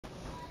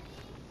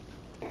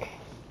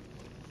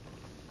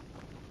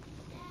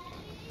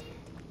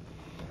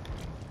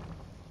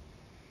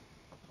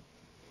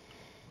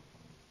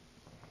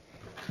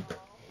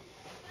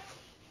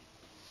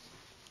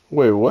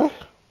Wait, what?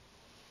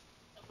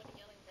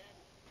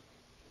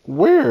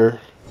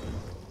 Where?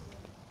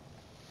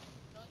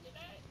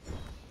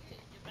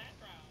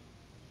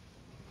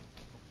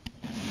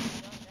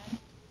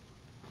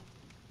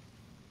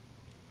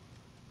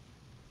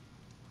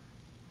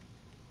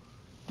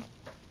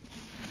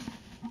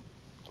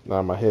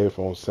 Nah, my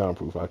headphones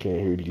soundproof. I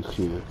can't hear these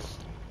kids.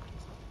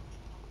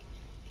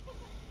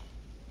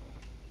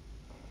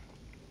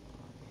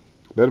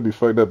 That'd be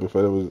fucked up if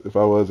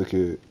I was a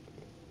kid.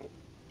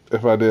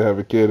 If I did have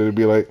a kid, it'd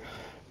be like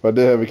if I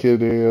did have a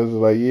kid, then it was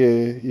like,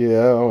 yeah,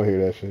 I don't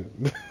hear that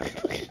shit.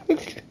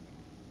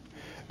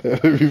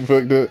 That'd be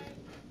fucked up.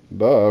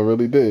 No, I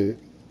really did.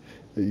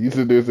 You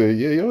sit there saying,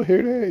 yeah, you don't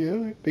hear that,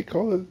 yeah. They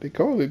call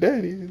it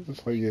daddy. It's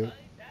just like, yeah.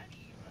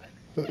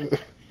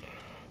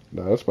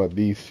 Nah, that's my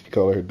niece. She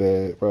call her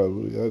dad,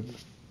 probably.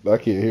 I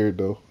can't hear it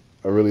though.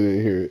 I really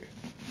didn't hear it.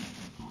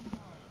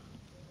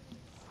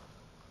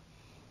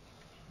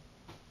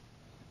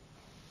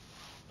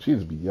 She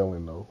just be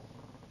yelling though.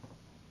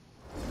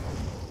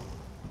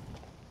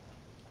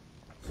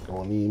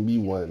 Don't even be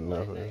wanting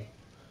nothing.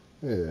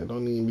 Yeah,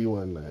 don't even be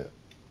wanting that.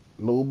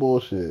 No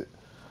bullshit.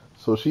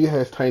 So she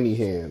has tiny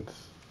hands,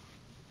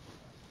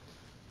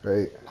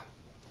 right?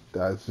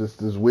 That's just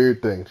this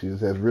weird thing. She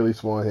just has really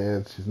small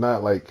hands. She's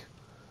not like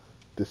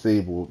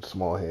disabled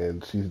small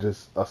hands. She's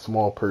just a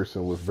small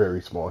person with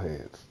very small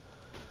hands,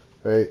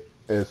 right?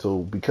 And so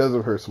because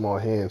of her small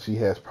hands, she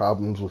has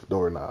problems with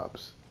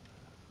doorknobs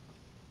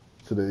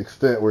to the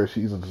extent where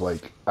she's just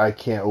like, I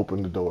can't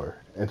open the door,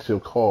 and she'll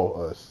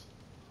call us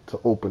to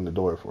open the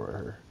door for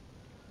her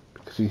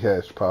because she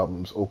has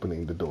problems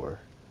opening the door.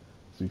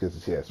 It's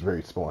because she has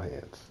very small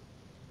hands.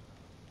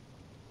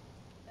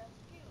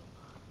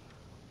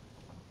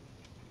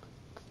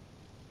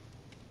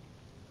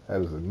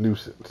 That is a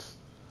nuisance.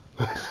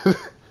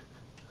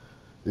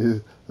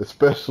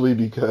 especially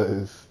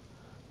because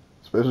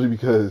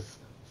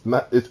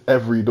it's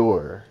every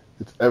door.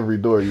 It's every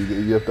door.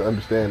 You have to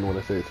understand when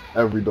I say it's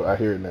every door. I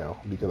hear it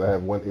now because I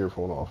have one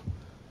earphone off.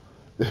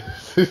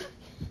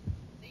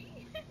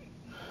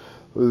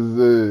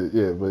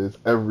 Yeah, but it's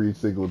every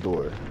single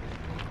door,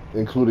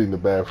 including the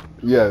bathroom.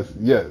 Yes,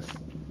 yes.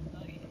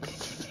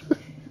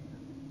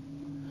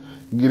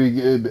 Getting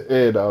in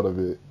and out of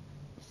it.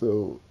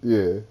 So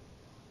yeah.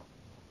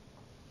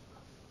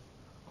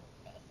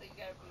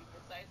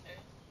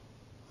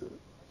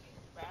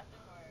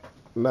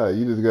 Nah,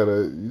 you just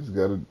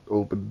gotta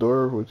open the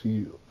door when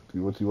she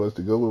wants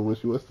to go and when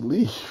she wants to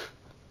leave.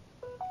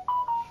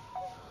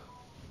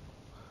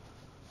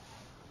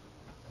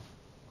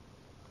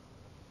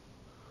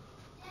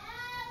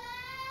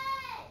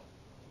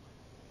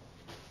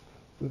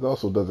 It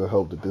also doesn't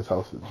help that this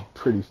house is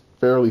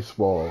fairly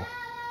small.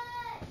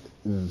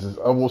 It's just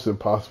almost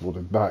impossible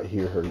to not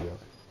hear her yelling.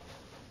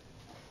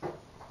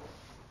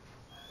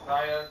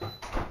 Kaya, Dad's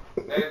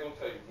gonna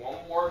tell you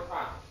one more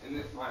time, and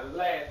this is my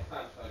last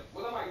time telling you.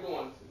 What am I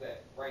doing today,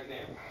 right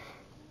now?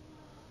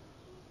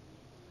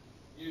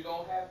 You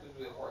don't have to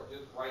do it hard.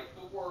 Just write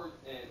the words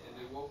in, and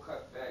then we'll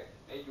cut back,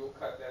 and you'll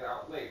cut that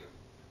out later.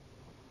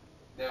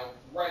 Now,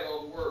 write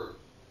all the words.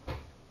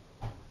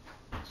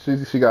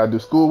 She gotta do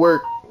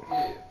schoolwork.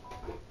 Yeah.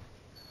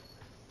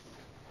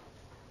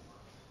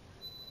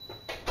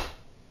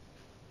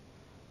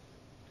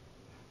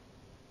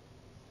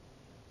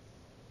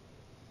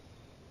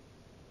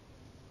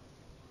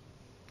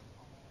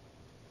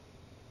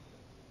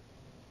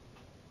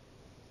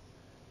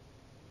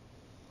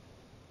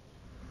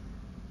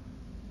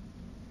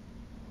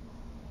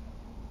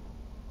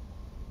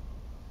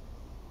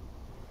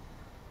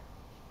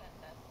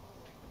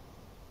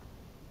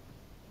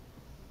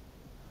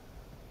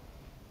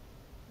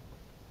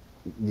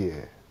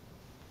 Yeah,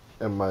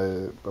 and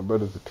my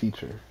brother's a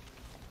teacher,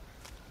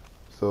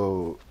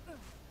 so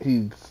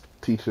he's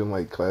teaching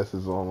like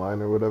classes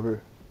online or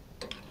whatever,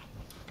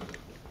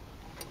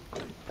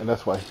 and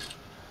that's why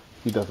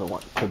he doesn't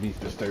want to be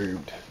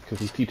disturbed because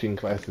he's teaching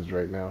classes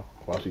right now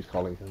while she's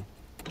calling him.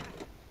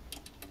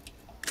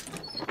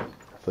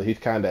 So he's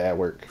kind of at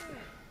work,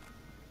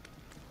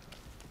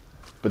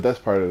 but that's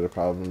part of the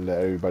problem that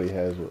everybody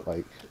has with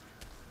like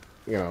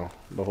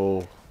the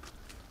whole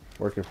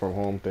working from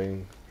home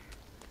thing.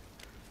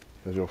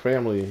 Because your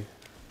family,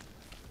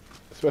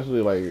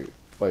 especially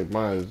like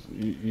mine,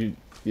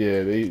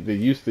 yeah, they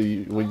used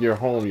to when you're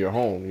home, you're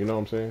home. You know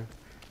what I'm saying?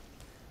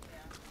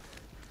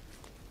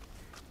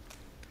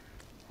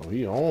 Oh,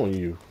 he on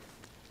you.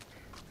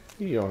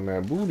 He on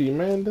that booty,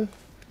 man.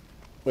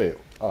 Wait,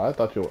 oh, I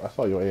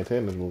saw your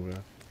antennas moving.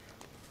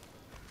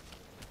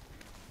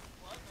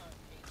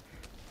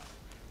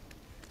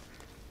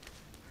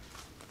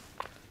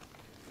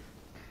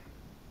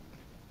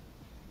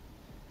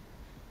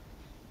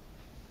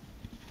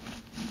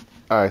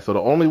 All right, so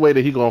the only way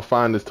that he gonna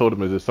find this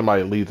totem is if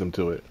somebody leads him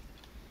to it.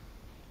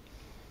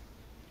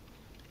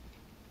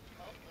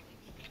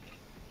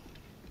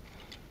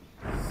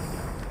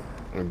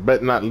 And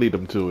bet not lead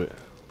him to it.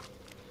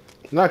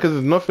 Nah, cause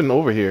there's nothing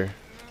over here.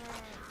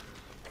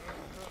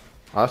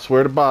 I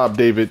swear to Bob,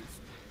 David.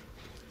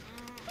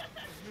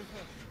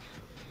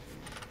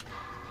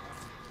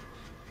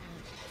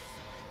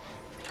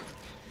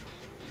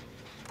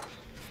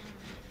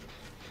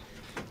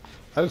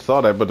 I just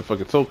saw that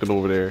motherfucking token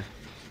over there.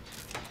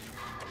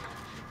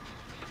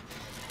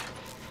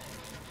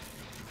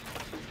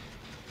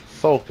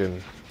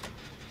 Sulking.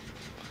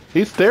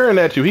 He's staring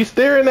at you. He's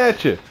staring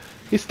at you.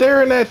 He's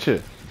staring at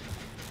you.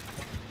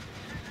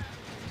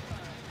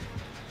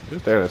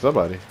 He's staring at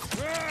somebody.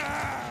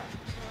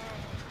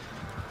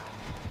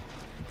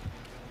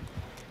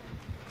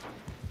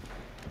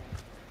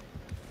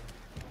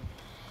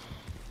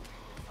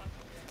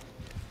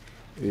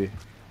 Yeah.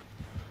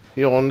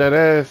 He on that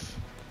ass.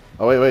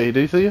 Oh wait, did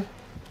he see you?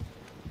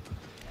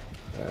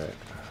 Alright.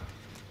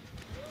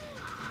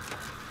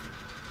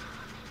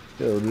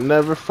 He'll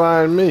never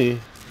find me.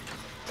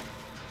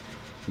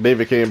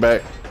 David came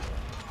back.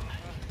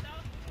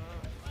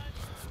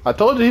 I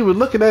told you he was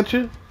looking at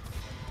you.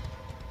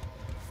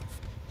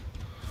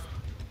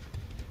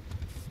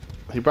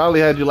 He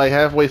probably had you like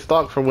halfway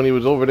stalked from when he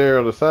was over there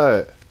on the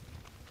side.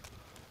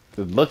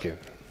 Just looking.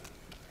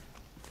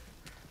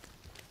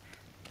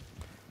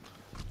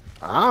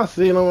 I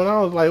seen him and I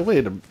was like,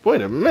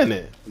 wait a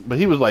minute. But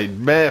he was like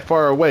mad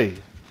far away.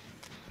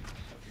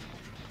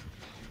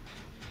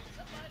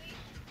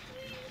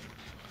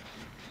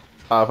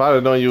 If I'd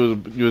have known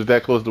you was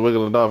that close to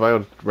wiggling off, I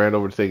would have ran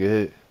over to take a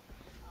hit.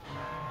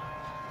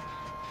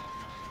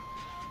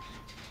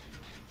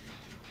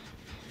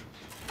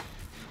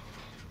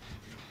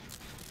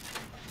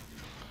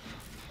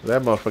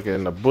 That motherfucker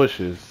in the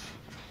bushes.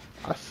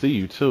 I see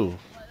you too.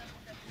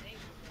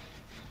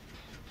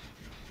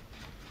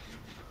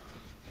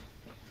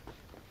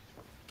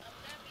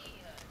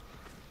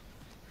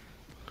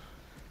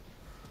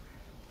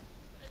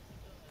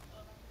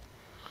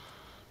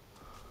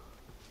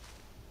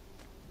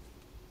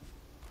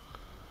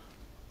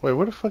 Wait,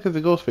 where the fuck is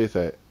the ghost face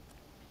at?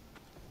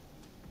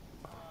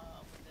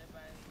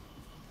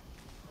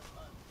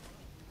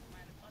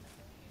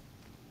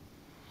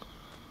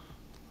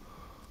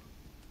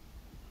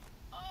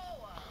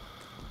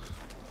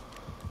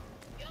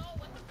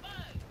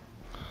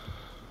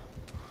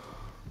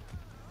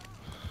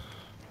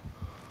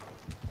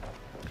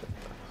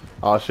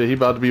 Oh shit, he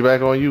about to be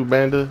back on you,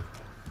 Banda.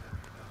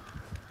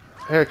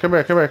 Here, come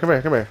here.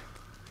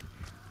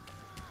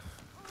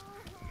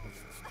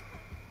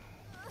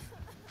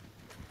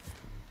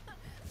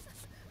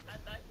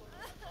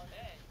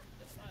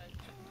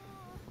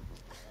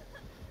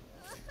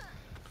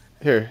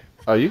 Here.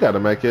 Oh, you got to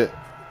make it.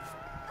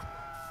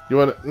 You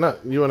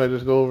wanna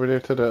just go over there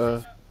to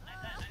the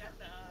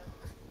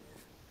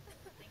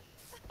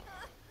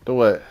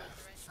what?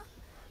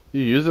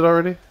 You used it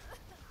already?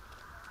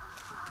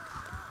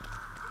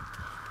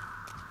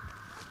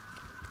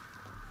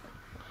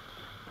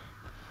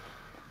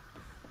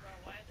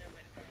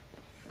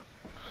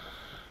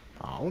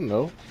 I don't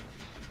know.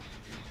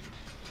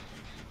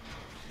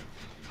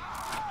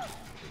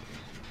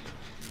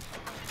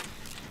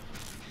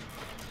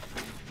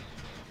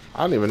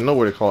 I don't even know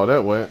where the call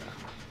that went.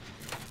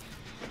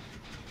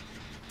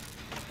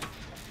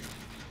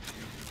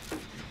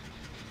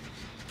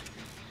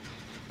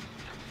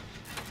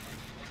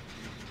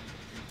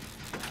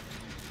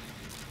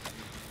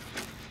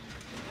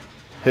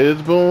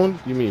 His boon?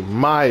 You mean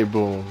my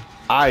boon?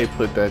 I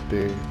put that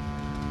there.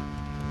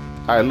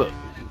 Alright, look.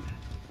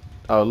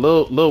 Oh,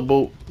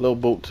 little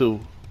boat too.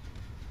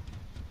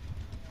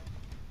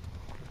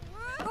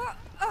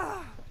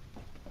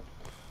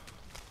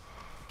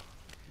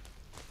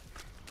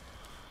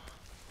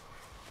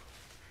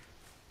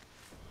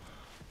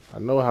 I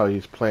know how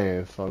he's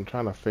playing, so I'm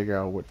trying to figure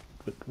out what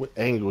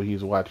angle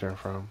he's watching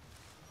from.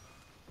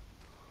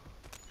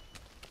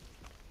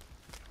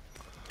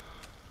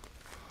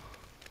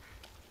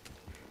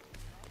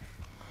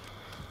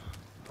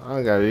 I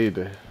don't got it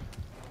either.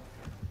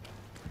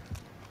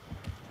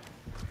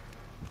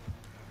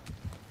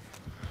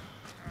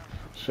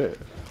 Shit,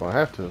 gonna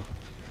have to.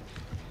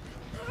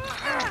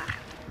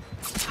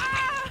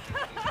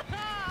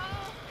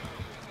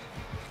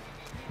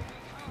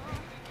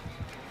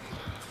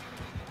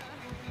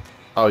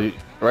 Oh, you,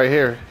 right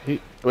here.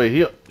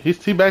 He's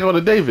back on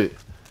the David.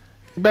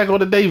 He back on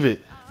the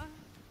David.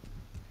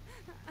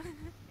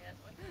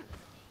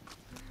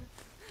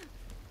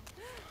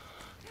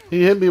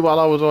 He hit me while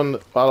I was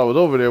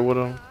over there with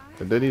him,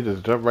 and then he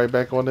just jumped right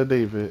back on the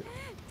David.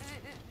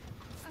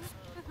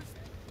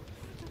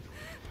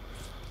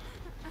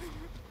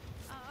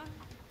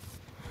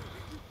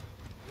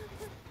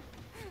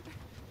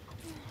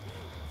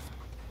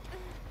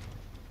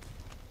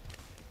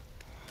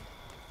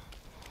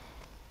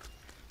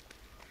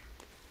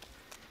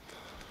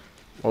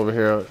 Over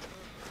here.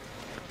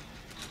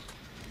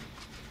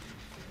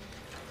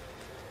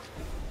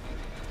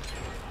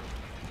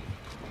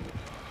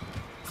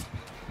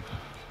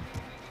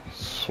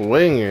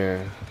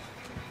 Swinging.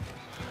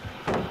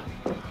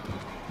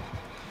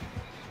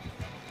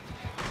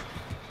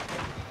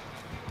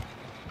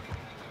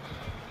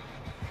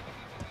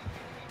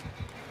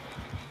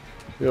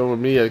 You over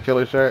me at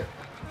Killer Shack?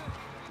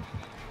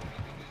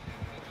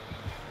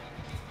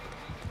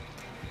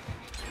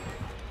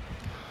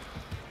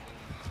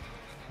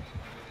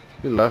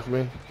 He left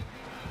me.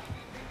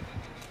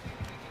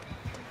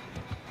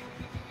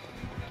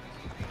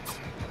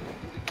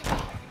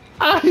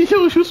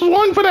 You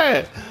swung for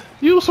that.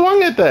 You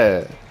swung at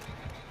that.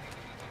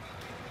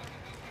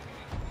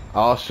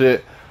 Oh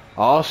shit.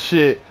 Oh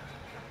shit.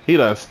 He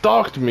done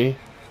stalked me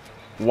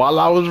while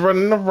I was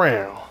running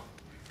around.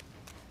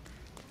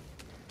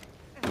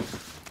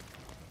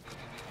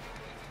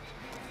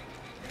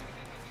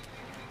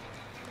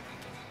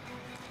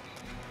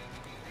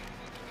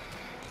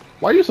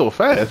 Why you so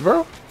fast,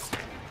 bro?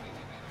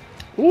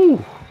 Ooh.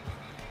 You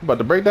about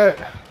to break that?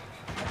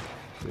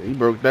 Yeah, he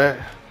broke that.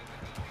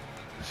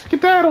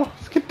 Skedaddle.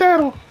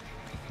 Skedaddle.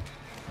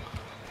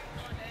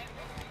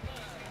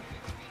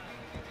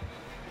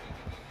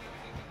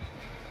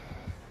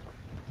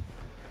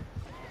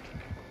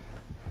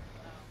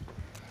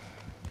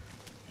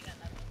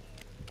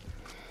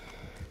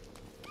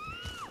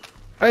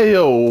 Hey,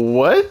 yo,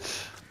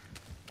 what?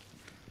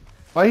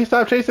 Why he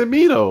stopped chasing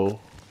me, though?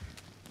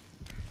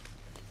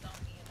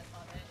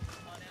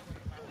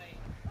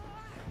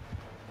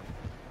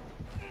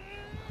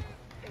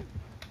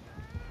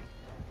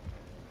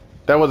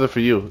 That wasn't for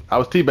you. I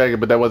was teabagging,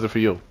 but that wasn't for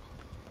you.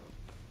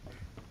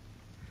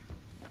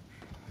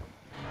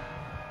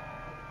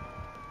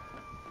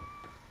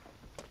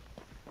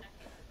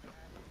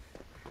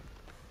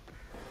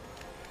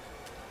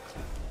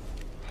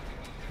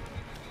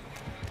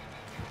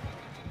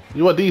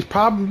 You want these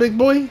problems, big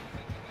boy?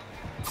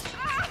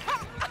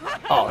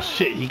 Oh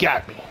shit, he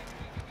got me.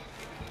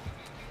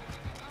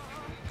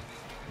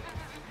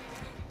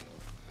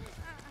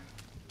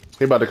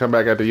 He about to come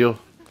back after you.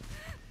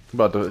 He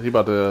about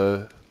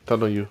to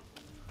tunnel you.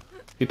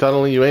 He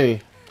tunneling you,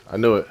 ain't he? I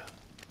knew it.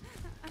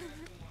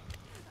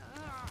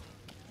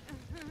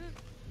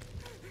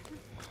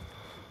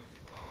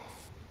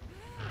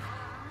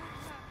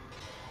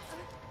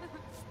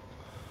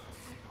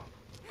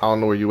 I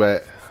don't know where you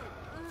at.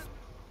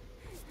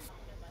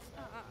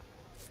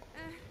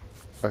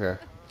 Okay.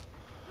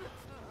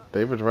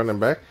 David's running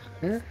back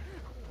here?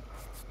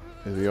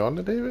 Is he on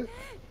to David?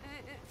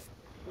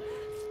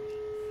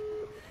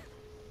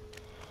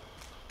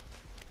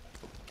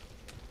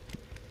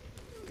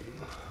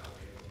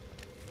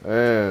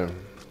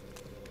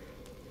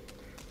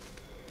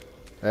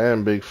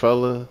 Damn, big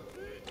fella.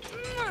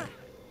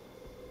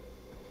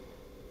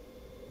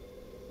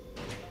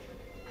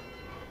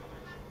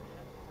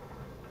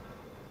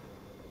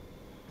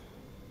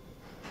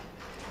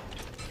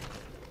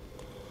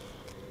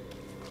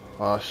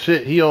 Oh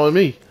shit, he on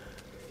me.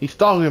 He's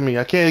stalking me.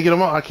 I can't get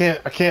him out. I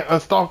can't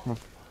unstalk him.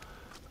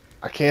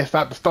 I can't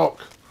stop the stalk.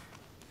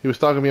 He was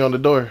stalking me on the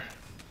door.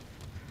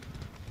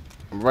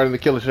 I'm right in the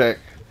killer shack.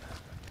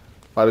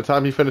 By the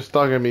time he finished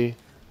stalking me,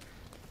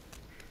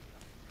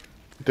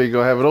 you think you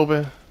gonna have it open?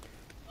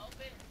 Open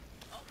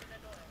the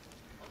door.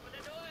 Open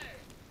the door.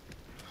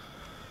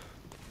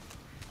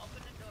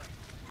 Open the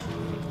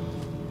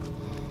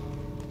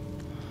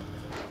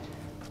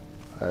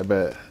door. I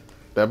bet.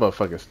 That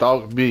motherfucker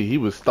stalked me. He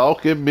was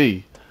stalking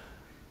me.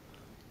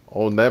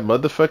 On that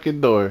motherfucking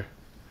door.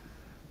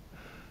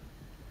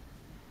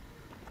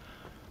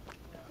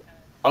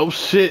 Oh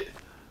shit.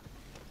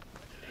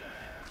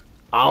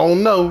 I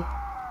don't know.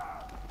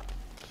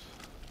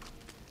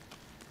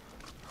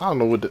 I don't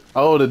know what the...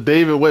 Oh, the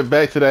David went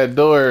back to that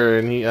door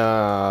and he...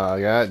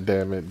 God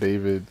damn it,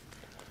 David.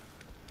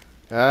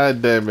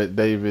 God damn it,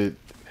 David.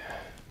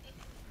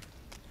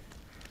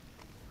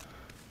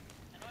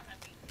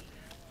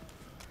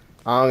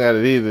 I don't got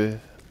it either.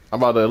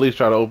 I'm about to at least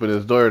try to open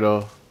this door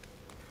though.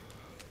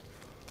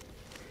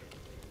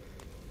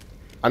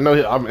 I know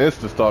I'm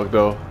insta-stalked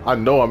though. I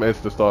know I'm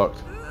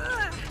insta-stalked.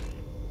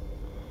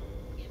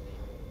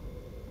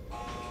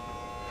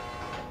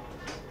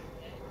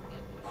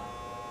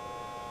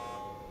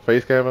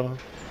 Face camera?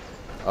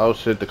 Oh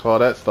shit, to call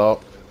that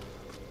stalked.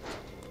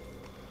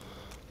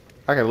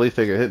 I can at least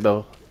take a hit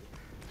though.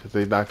 Cause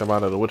they knocked him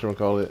out of the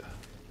whatchamacallit.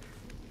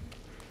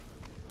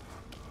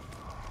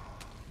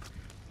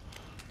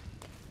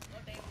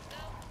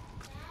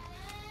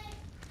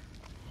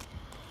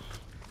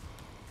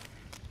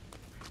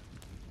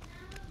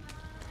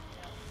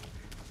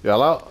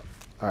 Y'all out?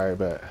 Alright,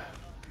 bet.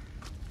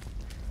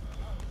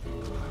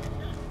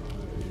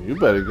 You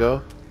better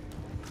go.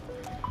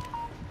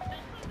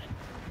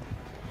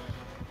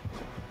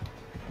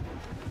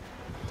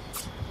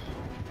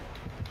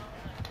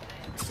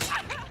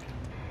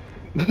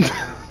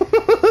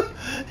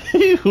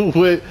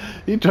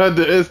 He tried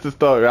to insta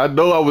stalk. I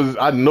know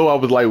I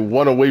was like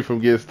one away from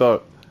getting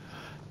stalked.